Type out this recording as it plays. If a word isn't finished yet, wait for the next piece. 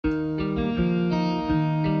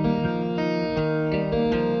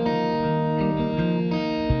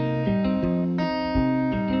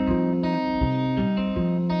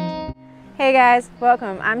Hey guys,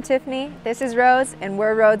 welcome. I'm Tiffany, this is Rose, and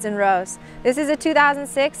we're Roads and Rose. This is a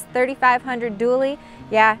 2006 3500 dually.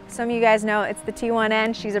 Yeah, some of you guys know it's the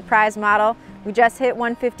T1N. She's a prize model. We just hit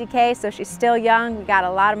 150K, so she's still young. We got a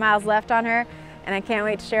lot of miles left on her, and I can't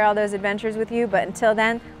wait to share all those adventures with you. But until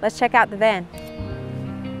then, let's check out the van.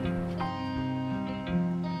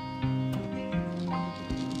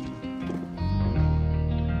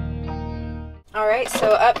 All right, so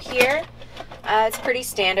up here, it's pretty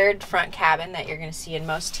standard front cabin that you're going to see in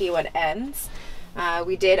most T1Ns.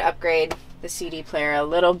 We did upgrade the CD player a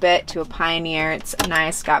little bit to a Pioneer. It's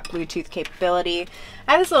nice, got Bluetooth capability.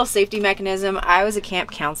 I have this little safety mechanism. I was a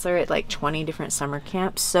camp counselor at like 20 different summer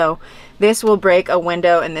camps, so this will break a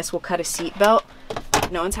window and this will cut a seat belt.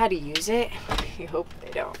 No one's had to use it. I hope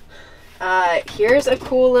they don't. Here's a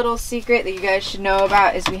cool little secret that you guys should know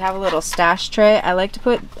about is we have a little stash tray. I like to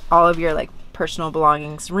put all of your like personal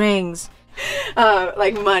belongings, rings,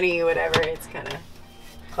 like money, whatever. It's kind of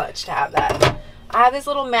clutch to have that. I have this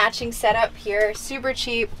little matching setup here, super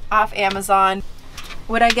cheap, off Amazon.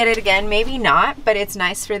 Would I get it again? Maybe not, but it's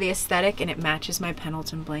nice for the aesthetic and it matches my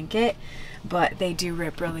Pendleton blanket. But they do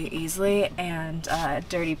rip really easily and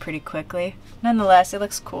dirty pretty quickly. Nonetheless, it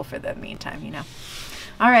looks cool for the meantime, you know.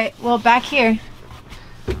 All right, well, back here,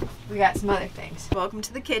 we got some other things. Welcome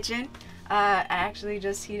to the kitchen. I actually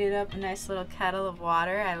just heated up a nice little kettle of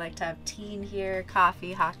water. I like to have tea in here,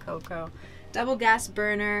 coffee, hot cocoa, double gas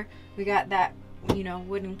burner. We got that, you know,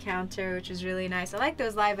 wooden counter, which is really nice. I like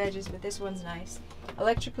those live edges, but this one's nice.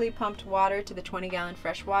 Electrically pumped water to the 20-gallon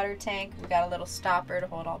fresh water tank. We got a little stopper to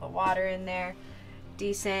hold all the water in there.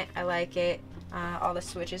 Decent, I like it. All the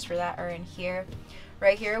switches for that are in here.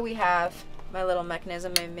 Right here we have my little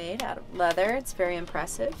mechanism I made out of leather. It's very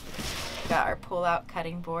impressive. We got our pull-out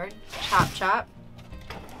cutting board, chop.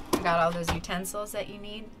 We got all those utensils that you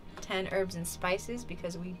need. 10 herbs and spices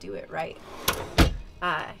because we do it right.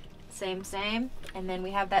 Same. And then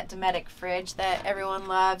we have that Dometic fridge that everyone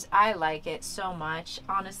loves. I like it so much.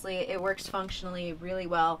 Honestly, it works functionally really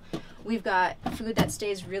well. We've got food that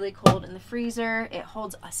stays really cold in the freezer. It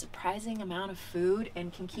holds a surprising amount of food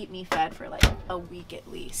and can keep me fed for like a week at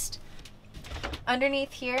least.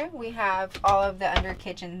 Underneath here, we have all of the under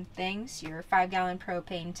kitchen things, your 5-gallon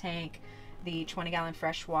propane tank, the 20-gallon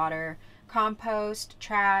fresh water, compost,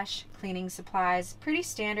 trash, cleaning supplies, pretty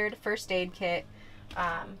standard first aid kit.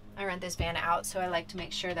 I rent this van out, so I like to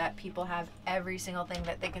make sure that people have every single thing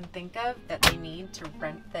that they can think of that they need to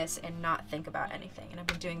rent this and not think about anything. And I've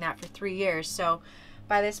been doing that for 3 years, so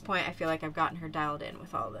by this point I feel like I've gotten her dialed in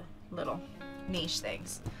with all the little niche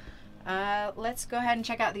things. Let's go ahead and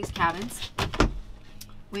check out these cabins.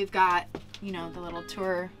 We've got, you know, the little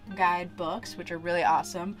tour guide books, which are really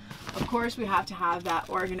awesome. Of course, we have to have that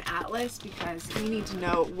Oregon Atlas because we need to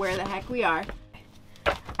know where the heck we are.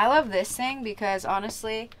 I love this thing because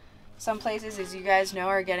honestly, some places, as you guys know,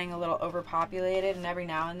 are getting a little overpopulated, and every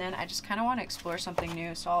now and then I just kind of want to explore something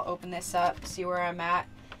new. So I'll open this up, see where I'm at,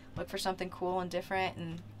 look for something cool and different,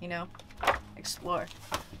 and, you know, explore.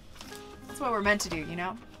 That's what we're meant to do, you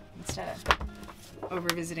know, instead of over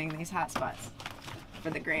visiting these hot spots for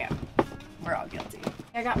the gram. We're all guilty.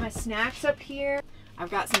 I got my snacks up here. I've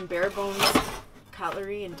got some bare bones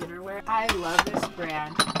cutlery and dinnerware. I love this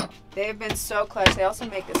brand. They've been so clutch. They also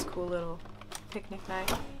make this cool little picnic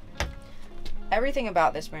knife. Everything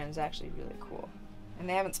about this brand is actually really cool. And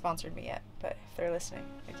they haven't sponsored me yet, but if they're listening,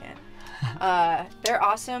 I can. They're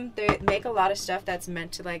awesome. They make a lot of stuff that's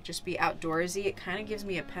meant to like just be outdoorsy. It kind of gives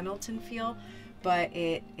me a Pendleton feel, but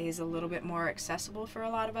it is a little bit more accessible for a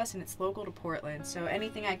lot of us, and it's local to Portland. So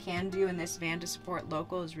anything I can do in this van to support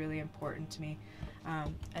local is really important to me.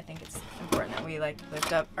 I think it's important that we like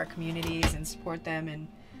lift up our communities and support them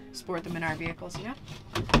in our vehicles, you know?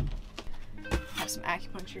 Have some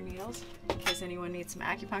acupuncture needles. In case anyone needs some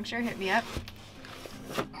acupuncture, hit me up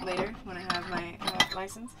later when I have my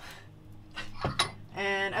license.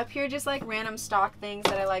 And up here, just like random stock things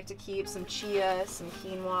that I like to keep, some chia, some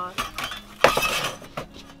quinoa,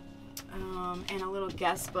 and a little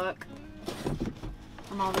guest book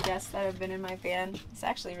from all the guests that have been in my van. It's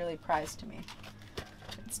actually really prized to me.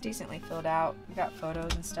 It's decently filled out. We got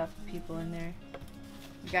photos and stuff of people in there.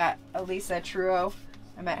 We got Elisa Truo.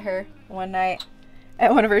 I met her one night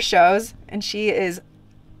at one of her shows, and she is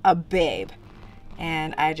a babe.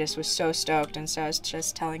 And I just was so stoked, and so I was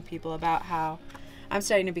just telling people about how I'm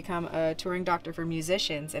starting to become a touring doctor for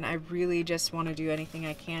musicians, and I really just want to do anything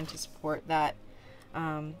I can to support that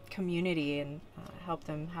community and help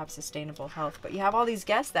them have sustainable health. But you have all these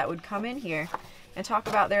guests that would come in here and talk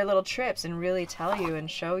about their little trips and really tell you and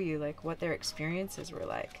show you like what their experiences were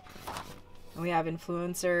like. And we have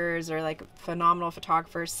influencers or like phenomenal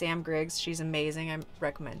photographers. Sam Griggs, she's amazing. I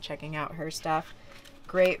recommend checking out her stuff.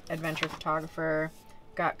 Great adventure photographer.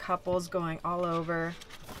 Got couples going all over.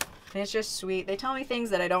 And it's just sweet. They tell me things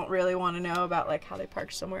that I don't really want to know about, like how they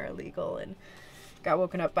parked somewhere illegal and got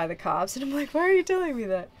woken up by the cops. And I'm like, why are you telling me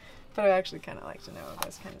that? But I actually kind of like to know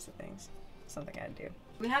those kinds of things. Something I'd do.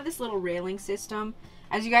 We have this little railing system.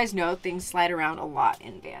 As you guys know, things slide around a lot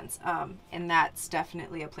in vans. And that's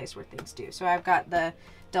definitely a place where things do. So I've got the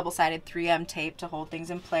double-sided 3M tape to hold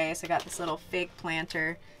things in place. I got this little fake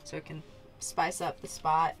planter so it can spice up the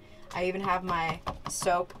spot. I even have my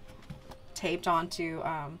soap taped onto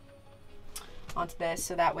this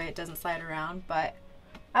so that way it doesn't slide around. But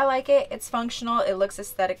I like it. It's functional. It looks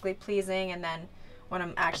aesthetically pleasing. And then when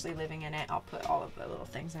I'm actually living in it, I'll put all of the little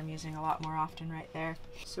things I'm using a lot more often right there.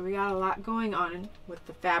 So we got a lot going on with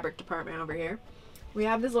the fabric department over here. We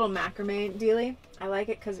have this little macrame dealie. I like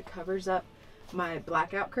it because it covers up my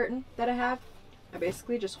blackout curtain that I have. I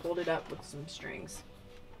basically just hold it up with some strings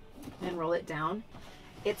and roll it down.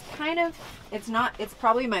 It's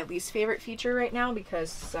probably my least favorite feature right now because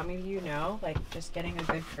some of you know, like just getting a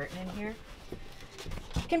good curtain in here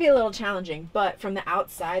can be a little challenging, but from the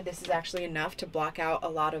outside this is actually enough to block out a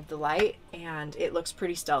lot of the light and it looks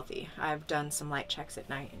pretty stealthy. I've done some light checks at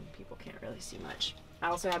night and people can't really see much. I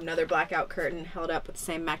also have another blackout curtain held up with the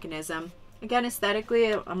same mechanism. Again,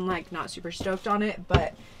 aesthetically, I'm like not super stoked on it,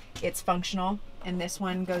 but it's functional, and this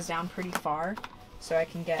one goes down pretty far so I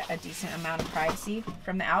can get a decent amount of privacy.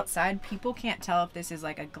 From the outside, people can't tell if this is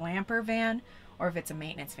like a glamper van or if it's a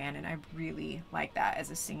maintenance van, and I really like that as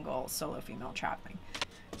a single solo female traveling.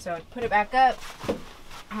 So put it back up.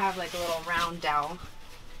 I have like a little round dowel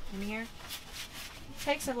in here. It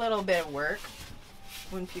takes a little bit of work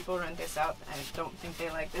when people rent this out. I don't think they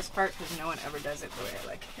like this part because no one ever does it the way I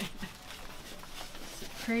like it.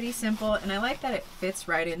 It's pretty simple, and I like that it fits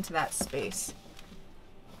right into that space.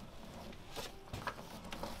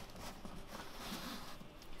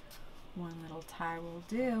 One little tie will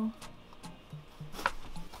do.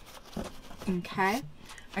 Okay.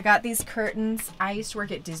 I got these curtains. I used to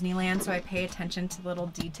work at Disneyland, so I pay attention to little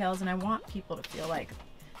details, and I want people to feel like,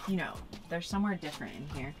 you know, there's somewhere different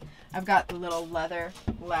in here. I've got the little leather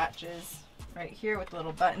latches right here with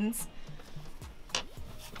little buttons.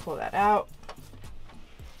 Pull that out.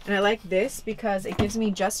 And I like this because it gives me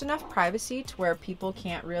just enough privacy to where people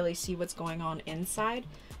can't really see what's going on inside,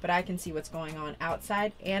 but I can see what's going on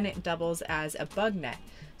outside, and it doubles as a bug net.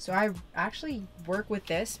 So I actually work with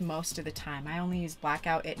this most of the time. I only use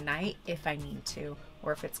blackout at night if I need to,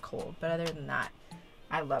 or if it's cold. But other than that,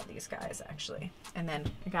 I love these guys actually. And then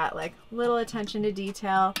I got like little attention to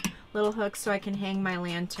detail, little hooks so I can hang my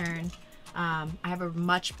lantern. I have a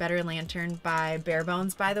much better lantern by Bare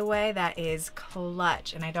Bones, by the way, that is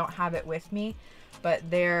clutch, and I don't have it with me, but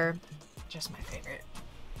they're just my favorite.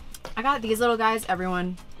 I got these little guys.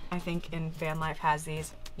 Everyone, I think, in van life has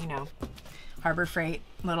these, you know, Harbor Freight,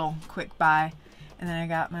 little quick buy. And then I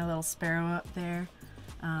got my little Sparrow up there,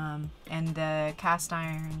 and the cast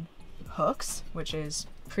iron hooks, which is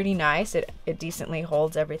pretty nice. It decently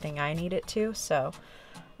holds everything I need it to, so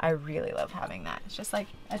I really love having that. It's just like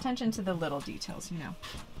attention to the little details, you know.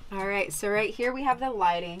 All right, so right here we have the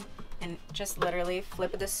lighting, and just literally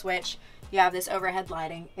flip of the switch, you have this overhead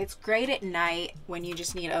lighting. It's great at night when you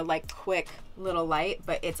just need a like quick little light,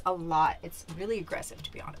 but it's really aggressive,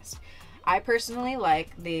 to be honest. I personally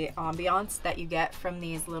like the ambiance that you get from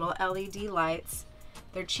these little LED lights.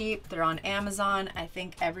 They're cheap, they're on Amazon. I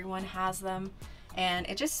think everyone has them. And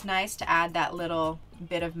it's just nice to add that little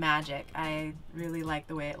bit of magic. I really like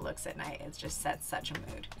the way it looks at night. It just sets such a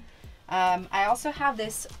mood. I also have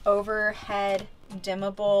this overhead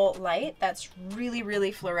dimmable light that's really,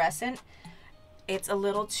 really fluorescent. It's a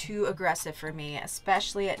little too aggressive for me,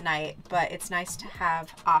 especially at night, but it's nice to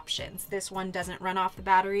have options. This one doesn't run off the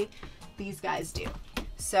battery. These guys do.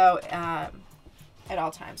 So at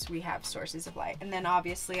all times we have sources of light. And then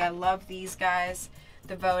obviously I love these guys,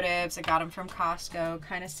 the votives. I got them from Costco,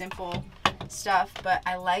 kind of simple stuff, but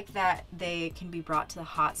I like that they can be brought to the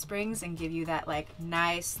hot springs and give you that like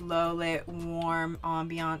nice low lit warm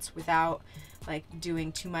ambiance without like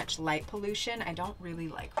doing too much light pollution. I don't really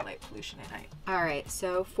like light pollution at night. All right,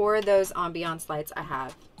 so for those ambiance lights I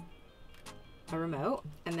have a remote,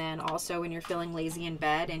 and then also when you're feeling lazy in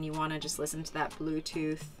bed and you want to just listen to that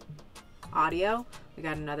Bluetooth audio, we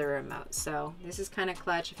got another remote. So this is kind of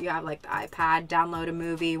clutch if you have like the iPad, download a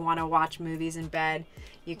movie, want to watch movies in bed,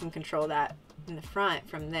 you can control that in the front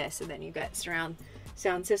from this, and then you get surround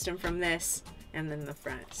sound system from this and then the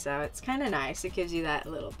front. So it's kind of nice. It gives you that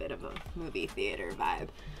little bit of a movie theater vibe.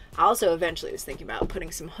 I also eventually was thinking about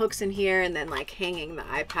putting some hooks in here and then like hanging the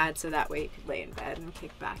iPad so that way you could lay in bed and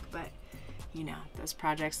kick back. But you know, those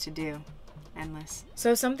projects to do. Endless.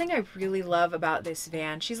 So something I really love about this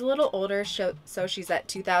van, she's a little older, so she's at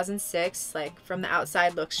 2006, like from the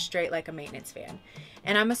outside looks straight like a maintenance van.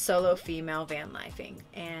 And I'm a solo female van lifing,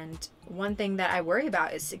 and one thing that I worry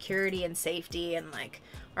about is security and safety, and like,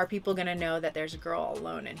 are people gonna know that there's a girl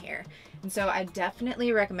alone in here? And so I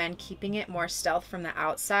definitely recommend keeping it more stealth from the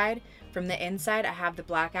outside. From the inside, I have the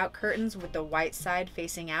blackout curtains with the white side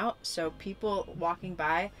facing out, so people walking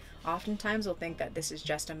by oftentimes will think that this is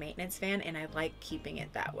just a maintenance van, and I like keeping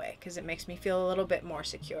it that way because it makes me feel a little bit more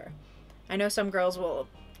secure. I know some girls will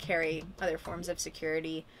carry other forms of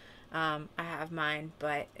security. I have mine,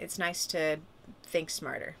 but it's nice to think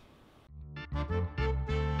smarter.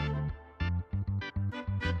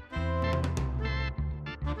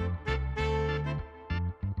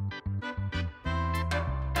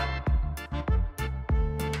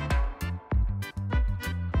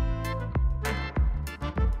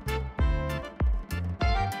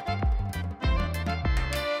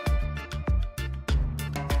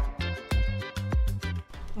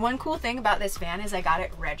 One cool thing about this van is I got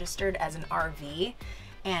it registered as an RV,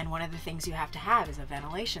 and one of the things you have to have is a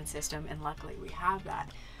ventilation system, and luckily we have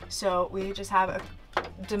that. So we just have a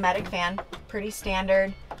Dometic fan, pretty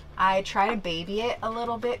standard. I try to baby it a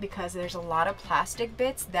little bit because there's a lot of plastic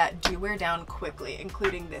bits that do wear down quickly,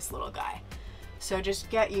 including this little guy. So just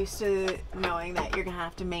get used to knowing that you're gonna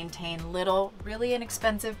have to maintain little, really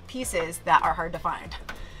inexpensive pieces that are hard to find.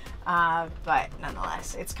 But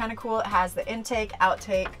nonetheless, it's kind of cool. It has the intake,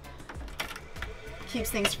 outtake, keeps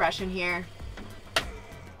things fresh in here.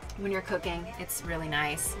 When you're cooking, it's really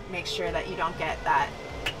nice. Make sure that you don't get that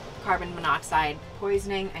carbon monoxide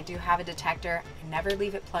poisoning. I do have a detector. I never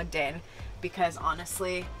leave it plugged in because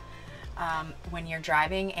honestly, when you're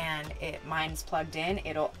driving and mine's plugged in,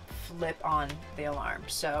 it'll flip on the alarm.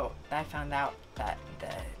 So I found out that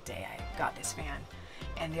the day I got this van,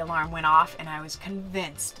 and the alarm went off, and I was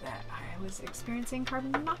convinced that I was experiencing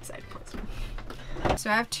carbon monoxide poisoning.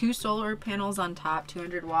 So I have 2 solar panels on top,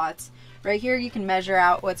 200 watts. Right here you can measure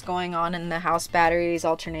out what's going on in the house batteries,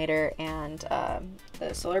 alternator, and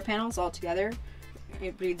the solar panels all together.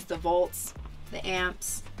 It reads the volts, the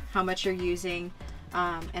amps, how much you're using,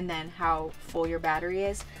 and then how full your battery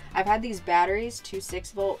is. I've had these batteries, 2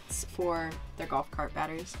 6 volts for their golf cart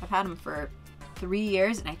batteries. I've had them for 3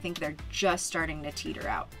 years, and I think they're just starting to teeter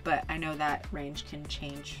out, but I know that range can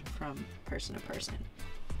change from person to person.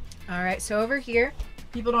 All right, so over here,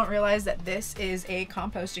 people don't realize that this is a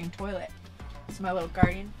composting toilet. It's my little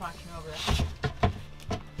guardian watching over it.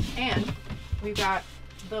 And we've got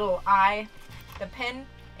the pin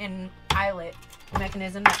and eyelet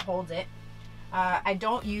mechanism that holds it. I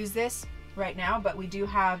don't use this right now, but we do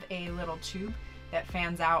have a little tube that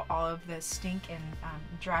fans out all of the stink and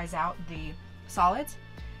dries out the solids.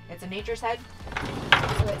 It's a nature's head,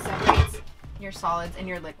 so it separates your solids and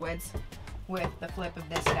your liquids with the flip of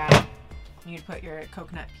this guy. You'd put your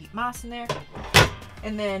coconut peat moss in there,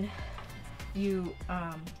 and then you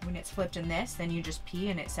when it's flipped in this, then you just pee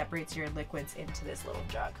and it separates your liquids into this little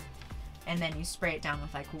jug, and then you spray it down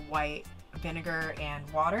with like white vinegar and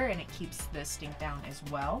water, and it keeps the stink down as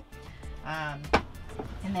well.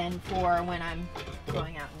 And then for when I'm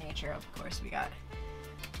going out in nature, of course, we got,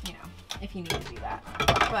 you know, if you need to do that.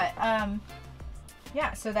 But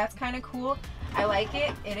yeah, so that's kind of cool. I like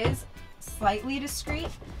it. It is slightly discreet.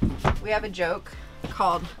 We have a joke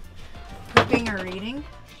called pooping or reading,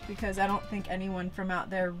 because I don't think anyone from out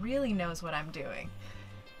there really knows what I'm doing,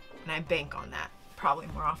 and I bank on that probably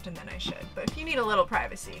more often than I should. But if you need a little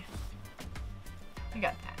privacy, I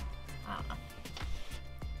got that. I don't know.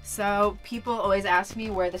 So people always ask me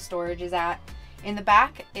where the storage is at. In the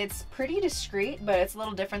back, it's pretty discreet, but it's a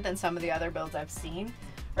little different than some of the other builds I've seen.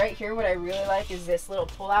 Right here, what I really like is this little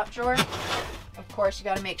pull-out drawer. Of course, you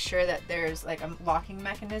got to make sure that there's like a locking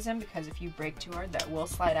mechanism, because if you brake too hard, that will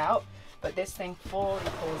slide out. But this thing fully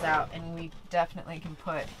pulls out, and we definitely can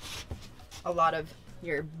put a lot of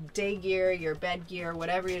your day gear, your bed gear,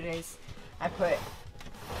 whatever it is. I put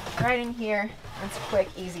right in here. It's quick,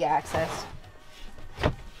 easy access.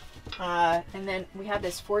 And then we have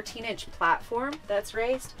this 14-inch platform that's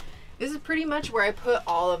raised. This is pretty much where I put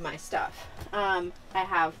all of my stuff. I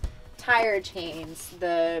have tire chains,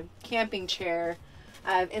 the camping chair,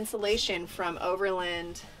 I have insulation from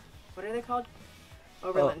Overland. What are they called?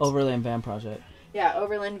 Overland. Overland Van Project. Yeah,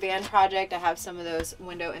 Overland Van Project. I have some of those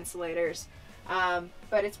window insulators.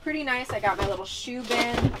 But it's pretty nice. I got my little shoe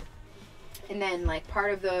bin, and then like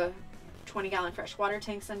part of the 20-gallon freshwater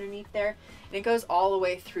tanks underneath there, and it goes all the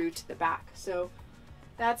way through to the back. So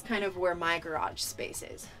that's kind of where my garage space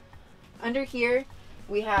is. Under here,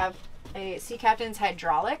 we have a Sea Captain's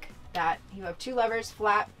hydraulic that you have 2 levers,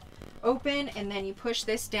 flat, open, and then you push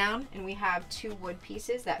this down, and we have 2 wood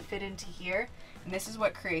pieces that fit into here, and this is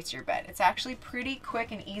what creates your bed. It's actually pretty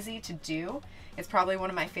quick and easy to do. It's probably one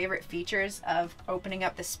of my favorite features of opening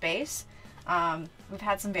up the space. We've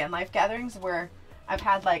had some van life gatherings where I've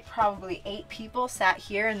had like probably 8 people sat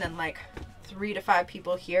here and then like 3 to 5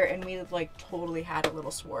 people here, and we like totally had a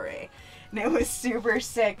little soiree, and it was super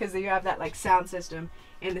sick because you have that like sound system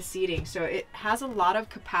and the seating, so it has a lot of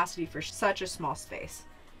capacity for such a small space,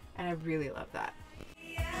 and I really love that.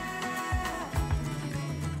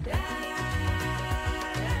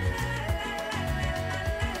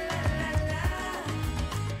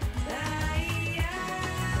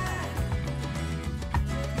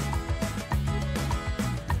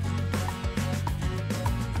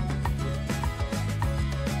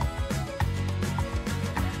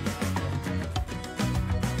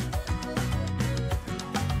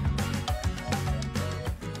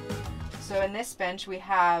 So in this bench we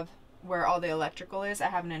have where all the electrical is. I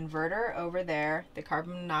have an inverter over there, the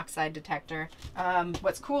carbon monoxide detector.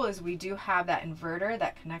 What's cool is we do have that inverter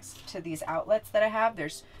that connects to these outlets that I have.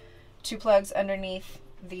 There's 2 plugs underneath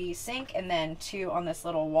the sink and then 2 on this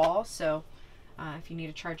little wall. So if you need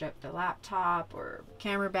to charge up the laptop or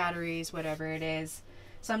camera batteries, whatever it is.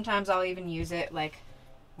 Sometimes I'll even use it like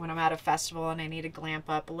when I'm at a festival and I need to glamp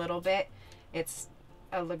up a little bit. It's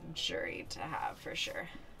a luxury to have for sure.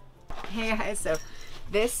 Hey guys, so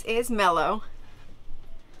this is Mello.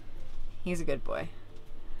 He's a good boy,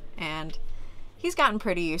 and he's gotten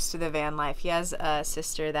pretty used to the van life. He has a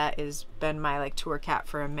sister that has been my like tour cat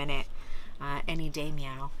for a minute, Any Day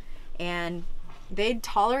Meow, and they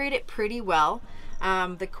tolerate it pretty well.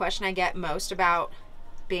 The question I get most about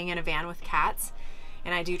being in a van with cats,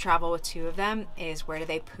 and I do travel with 2 of them, is where do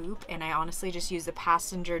they poop? And I honestly just use the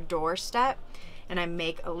passenger door step, and I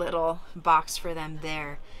make a little box for them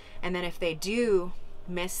there. And then if they do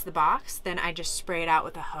miss the box, then I just spray it out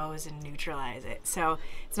with a hose and neutralize it. So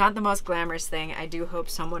it's not the most glamorous thing. I do hope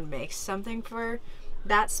someone makes something for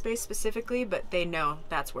that space specifically, but they know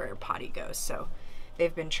that's where potty goes. So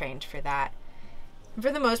they've been trained for that. And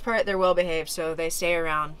for the most part, they're well behaved, so they stay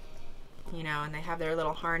around, you know, and they have their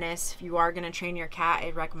little harness. If you are gonna train your cat,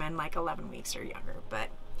 I'd recommend like 11 weeks or younger, but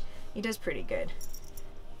he does pretty good.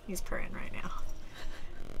 He's purring right now.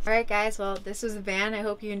 Alright guys, well this was the van. I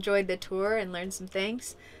hope you enjoyed the tour and learned some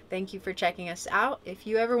things. Thank you for checking us out. If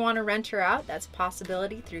you ever want to rent her out, that's a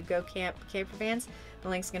possibility through Go Camp Camper Vans. The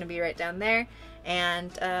link's going to be right down there.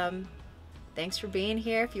 And thanks for being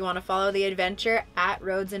here. If you want to follow the adventure,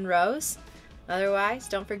 @Roads and Rows. Otherwise,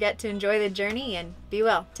 don't forget to enjoy the journey and be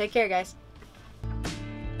well. Take care guys.